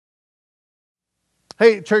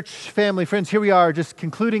Hey, church family, friends, here we are just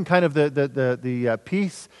concluding kind of the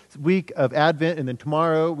peace week of Advent, and then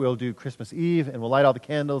tomorrow we'll do Christmas Eve, and we'll light all the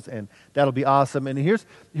candles, and that'll be awesome. And here's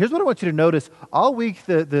what I want you to notice. All week,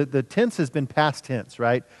 the tense has been past tense,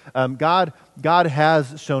 right? God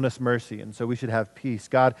has shown us mercy, and so we should have peace.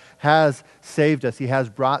 God has saved us. He has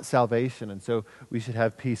brought salvation, and so we should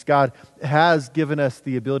have peace. God has given us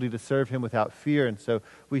the ability to serve Him without fear, and so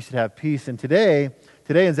we should have peace. And today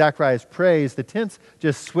in Zechariah's praise, the tense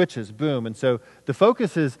just switches, boom. And so the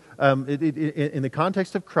focus is in the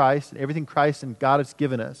context of Christ and everything Christ and God has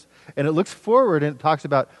given us. And it looks forward and it talks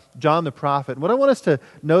about John the prophet. And what I want us to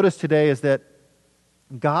notice today is that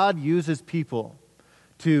God uses people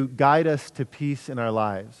to guide us to peace in our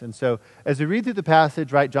lives. And so as we read through the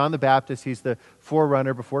passage, right, John the Baptist, he's the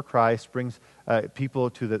forerunner before Christ, brings people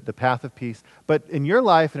to the path of peace. But in your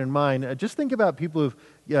life and in mine, just think about people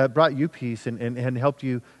who've brought you peace and helped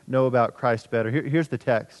you know about Christ better. Here's the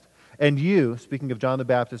text. And you, speaking of John the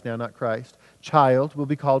Baptist now, not Christ, child, will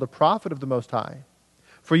be called a prophet of the Most High.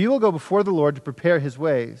 For you will go before the Lord to prepare His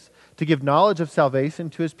ways, to give knowledge of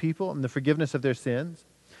salvation to His people and the forgiveness of their sins,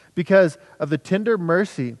 because of the tender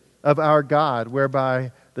mercy of our God,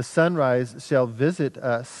 whereby the sunrise shall visit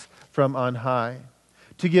us from on high,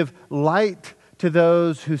 to give light to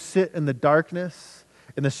those who sit in the darkness,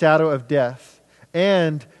 in the shadow of death,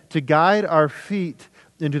 and to guide our feet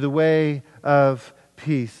into the way of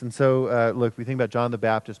peace. And so, look, we think about John the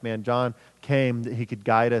Baptist, man. John came that he could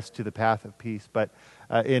guide us to the path of peace. But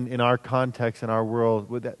in our context, in our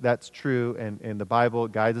world, that's true. And the Bible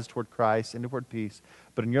guides us toward Christ and toward peace.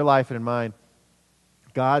 But in your life and in mine,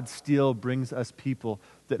 God still brings us people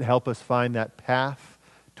that help us find that path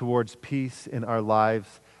towards peace in our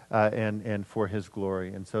lives and for His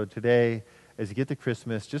glory. And so today, as you get to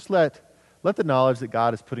Christmas, just let the knowledge that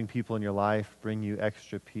God is putting people in your life bring you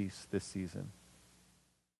extra peace this season.